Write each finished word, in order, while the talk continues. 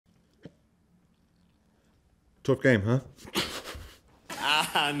Tough game, huh?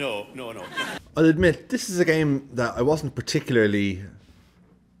 No. I'll admit, this is a game that I wasn't particularly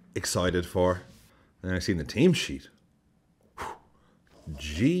excited for. And I seen the team sheet. Whew.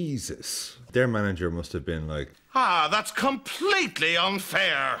 Jesus. Their manager must have been like, That's completely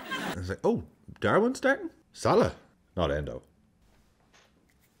unfair. I was like, oh, Darwin starting? Salah, not Endo.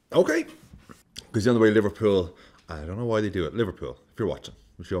 Okay. Because the other way, Liverpool, I don't know why they do it. Liverpool, if you're watching,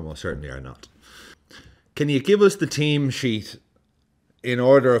 which you almost certainly are not. Can you give us the team sheet in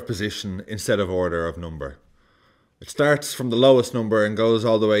order of position instead of order of number? It starts from the lowest number and goes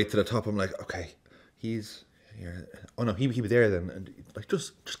all the way to the top. I'm like, okay, he's here. Oh no, he'd be there then. And like,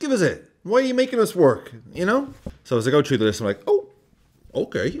 just give us it. Why are you making us work? You know? So as I go through the list, I'm like, oh,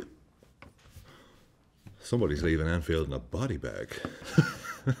 okay. Somebody's leaving Anfield in a body bag.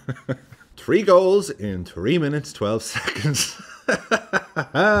 3 goals in 3 minutes, 12 seconds.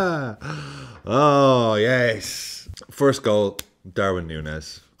 Oh, yes. First goal, Darwin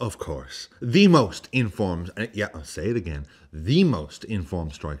Núñez, of course. The most informed, yeah, I'll say it again, the most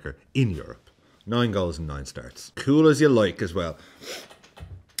informed striker in Europe. 9 goals and 9 starts. Cool as you like as well.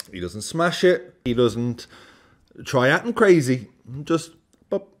 He doesn't smash it. He doesn't try acting crazy. Just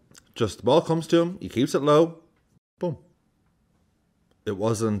the ball comes to him. He keeps it low. Boom. It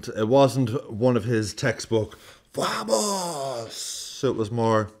wasn't one of his textbook vamos. It was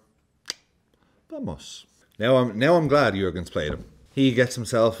more vamos. Now I'm glad Jurgen's played him. He gets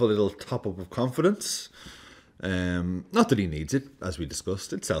himself a little top up of confidence. Not that he needs it, as we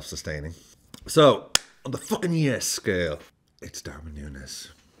discussed. It's self-sustaining. So on the fucking yes scale, it's Darwin Núñez.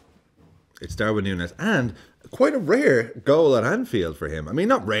 It's Darwin Núñez, and quite a rare goal at Anfield for him. I mean,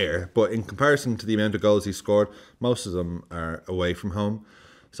 not rare, but in comparison to the amount of goals he scored, most of them are away from home.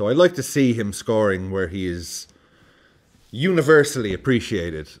 So I'd like to see him scoring where he is universally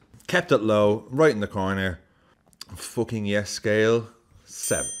appreciated. Kept it low, right in the corner. Fucking yes scale,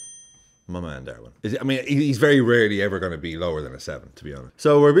 7. My man Darwin. I mean, he's very rarely ever going to be lower than a 7, to be honest.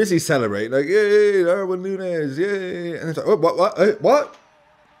 So we're busy celebrating, like, yay, Darwin Núñez, yay. And it's like, what?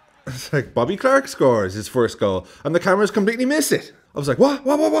 It's like Bobby Clark scores his first goal and the cameras completely miss it. I was like, what?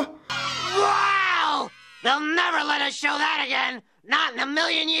 Wow! They'll never let us show that again. Not in a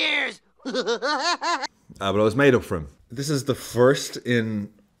million years. But I was made up for him. This is the first in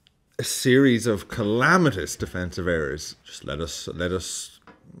a series of calamitous defensive errors. Just let us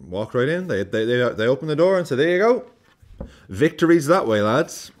walk right in. They opened the door and said, there you go. Victories that way,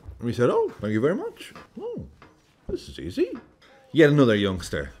 lads. And we said, oh, thank you very much. Oh, this is easy. Yet another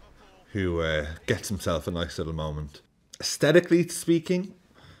youngster who gets himself a nice little moment. Aesthetically speaking,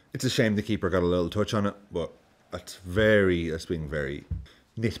 it's a shame the keeper got a little touch on it, but that's being very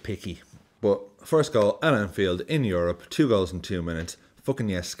nitpicky. But first goal at Anfield in Europe, 2 goals in 2 minutes, fucking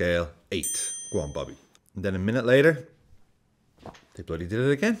yes scale, 8. Go on, Bobby. And then a minute later, they bloody did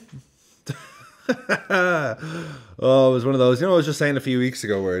it again. Oh, it was one of those, I was just saying a few weeks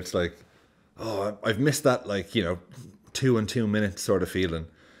ago where it's like, oh, I've missed that, 2 and 2 minutes sort of feeling.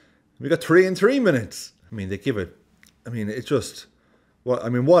 We got 3 in 3 minutes. I mean, they give it. I mean, it's just. What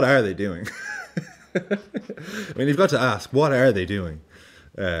are they doing? I mean, you've got to ask, what are they doing?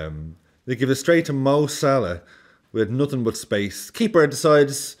 They give it straight to Mo Salah with nothing but space. Keeper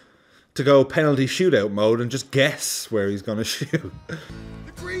decides to go penalty shootout mode and just guess where he's going to shoot. The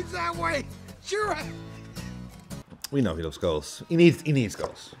green's that way. Sure. We know he loves goals. He needs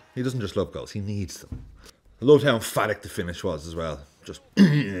goals. He doesn't just love goals. He needs them. I loved how emphatic the finish was as well. Just,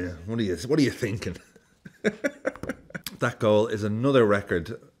 yeah, what are you thinking? That goal is another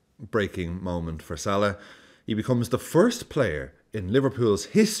record-breaking moment for Salah. He becomes the first player in Liverpool's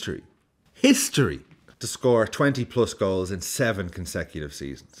history to score 20-plus goals in 7 consecutive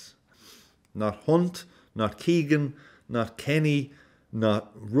seasons. Not Hunt, not Keegan, not Kenny,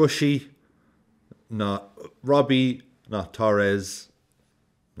 not Rushy, not Robbie, not Torres.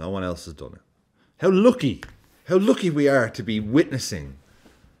 No one else has done it. How lucky we are to be witnessing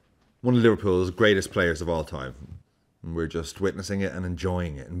one of Liverpool's greatest players of all time. And we're just witnessing it and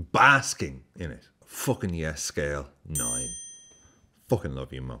enjoying it and basking in it. Fucking yes scale, 9. Fucking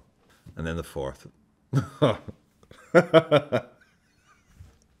love you, Mo. And then the 4th.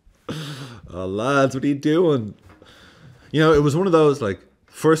 Oh, lads, what are you doing? It was one of those,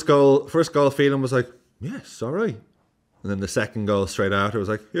 first goal feeling was like, yes, all right. And then the second goal straight after was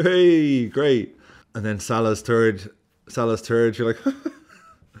like, hey, great. And then Salah's third, you're like,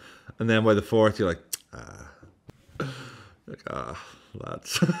 and then by the 4th, you're like,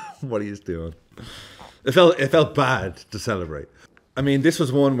 lads, what are you doing? It felt bad to celebrate. I mean, this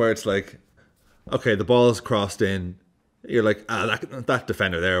was one where it's like, okay, the ball's crossed in. You're like, that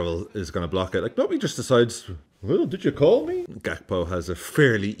defender there is going to block it. Like, nobody just decides, Well, did you call me? Gakpo has a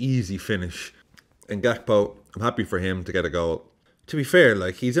fairly easy finish. And Gakpo, I'm happy for him to get a goal. To be fair,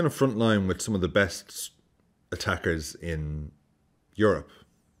 like, he's in a front line with some of the best attackers in Europe,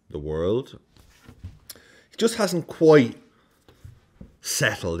 the world. He just hasn't quite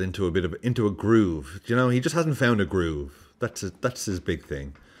settled into a groove. You know, he just hasn't found a groove. That's his big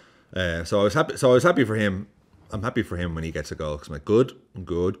thing. So I was happy for him. I'm happy for him when he gets a goal. Cause I'm like,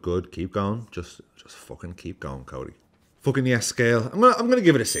 good, keep going. Just fucking keep going, Cody. Fucking yes scale. I'm gonna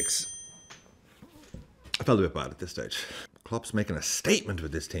give it a 6. I felt a bit bad at this stage. Klopp's making a statement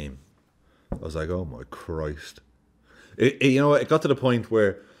with this team. I was like, oh my Christ. You know what? It got to the point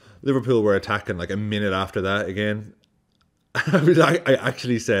where Liverpool were attacking like a minute after that again. I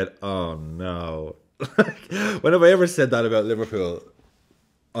actually said, oh no. When have I ever said that about Liverpool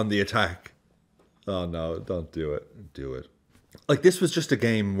on the attack? Oh no, don't do it. Do it. Like, this was just a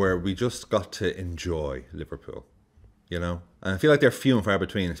game where we just got to enjoy Liverpool, you know? And I feel like they're few and far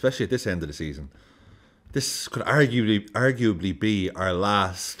between, especially at this end of the season. This could arguably be our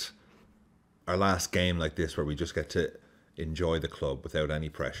last game like this, where we just get to enjoy the club without any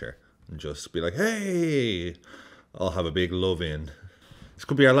pressure and just be like, hey, I'll have a big love in. This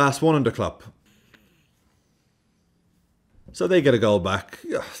could be our last one under Klopp. So they get a goal back.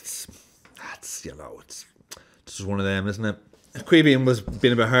 That's, you know, it's just one of them, isn't it? Quebian was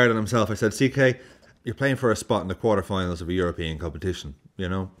being a bit hard on himself. I said, CK, you're playing for a spot in the quarterfinals of a European competition, you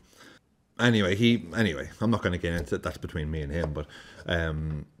know? Anyway, I'm not going to get into it. That's between me and him, but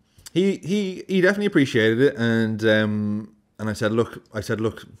he definitely appreciated it, and I said, look,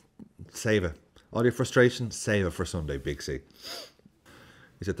 save it. All your frustration, save it for Sunday, Big C.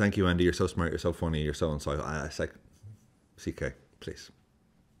 He said, thank you, Andy. You're so smart. You're so funny. You're so insightful. I was like, CK, please,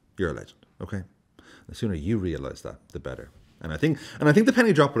 you're a legend. Okay, the sooner you realise that, the better. And I think the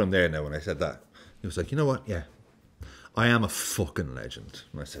penny dropped with him there now when I said that. He was like, you know what? Yeah, I am a fucking legend.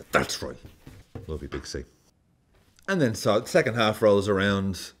 And I said, that's right. Love you, Big C. And then so the second half rolls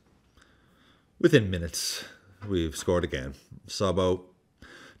around. Within minutes, we've scored again. Sabo,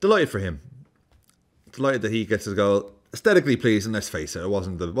 delighted for him. Delighted that he gets his goal. Aesthetically pleasing, let's face it. It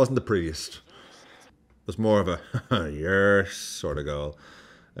wasn't the prettiest. It was more of a yes sort of goal.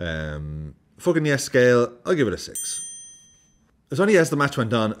 Fucking yes scale, I'll give it a 6. It was only as the match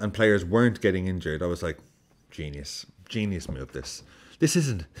went on and players weren't getting injured, I was like, genius move this. This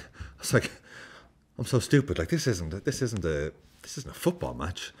isn't, I was like, I'm so stupid. Like, this isn't a football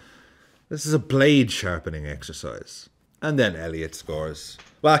match. This is a blade sharpening exercise. And then Elliott scores.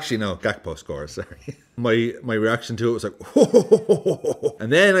 Well, actually, no, Gakpo scores, sorry. My reaction to it was like, whoa.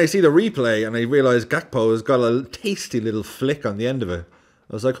 And then I see the replay and I realise Gakpo has got a tasty little flick on the end of it.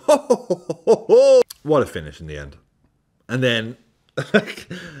 I was like, ho. What a finish in the end. And then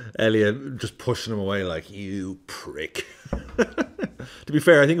Elliott just pushing him away like, you prick. To be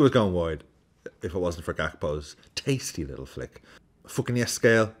fair, I think it was going wide if it wasn't for Gakpo's tasty little flick. Fucking yes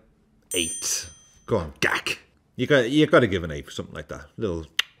scale, 8. Go on, Gak. You got to give an 8 for something like that. Little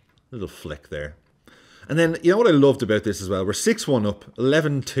flick there. And then, you know what I loved about this as well? We're 6-1 up,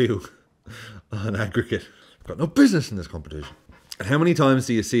 11-2 on aggregate. Got no business in this competition. And how many times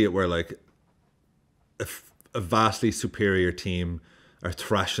do you see it where, like, a vastly superior team are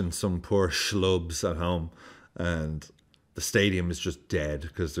thrashing some poor schlubs at home and the stadium is just dead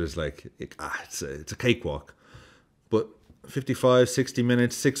because there's like, it's a cakewalk. But 55, 60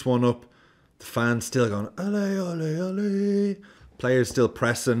 minutes, 6-1 up, the fans still going, ole, ole, ole. Players still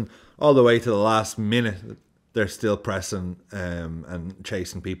pressing all the way to the last minute. They're still pressing and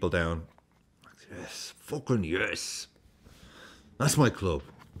chasing people down. Yes, fucking yes. That's my club.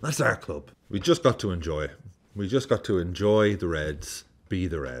 That's our club. We just got to enjoy it. We just got to enjoy the Reds, be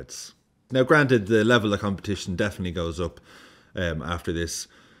the Reds. Now, granted, the level of competition definitely goes up after this.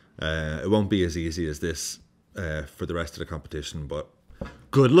 It won't be as easy as this for the rest of the competition, but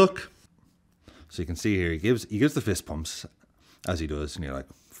good luck. So you can see here, he gives the fist pumps as he does, and you're like,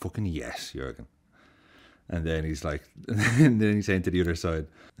 fucking yes, Jurgen. And then he's like, and then he's saying to the other side,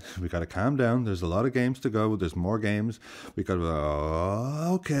 we got to calm down. There's a lot of games to go. There's more games. We got to,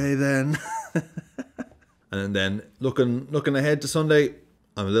 okay then. And then looking ahead to Sunday,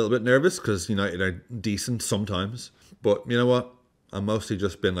 I'm a little bit nervous because United are decent sometimes. But you know what? I'm mostly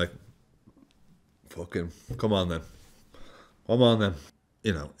just been like, fucking, come on then. Come on then.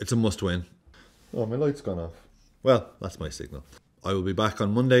 You know, it's a must win. Oh, my light's gone off. Well, that's my signal. I will be back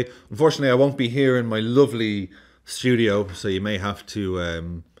on Monday. Unfortunately, I won't be here in my lovely studio, so you may have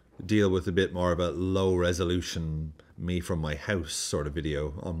to deal with a bit more about low resolution me from my house sort of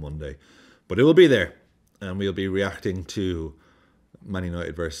video on Monday. But it will be there, and we'll be reacting to Man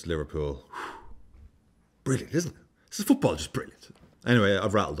United versus Liverpool. Brilliant, isn't it? This is football, just brilliant. Anyway,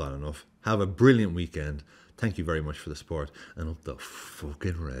 I've rattled on enough. Have a brilliant weekend. Thank you very much for the support. And up the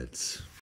fucking Reds.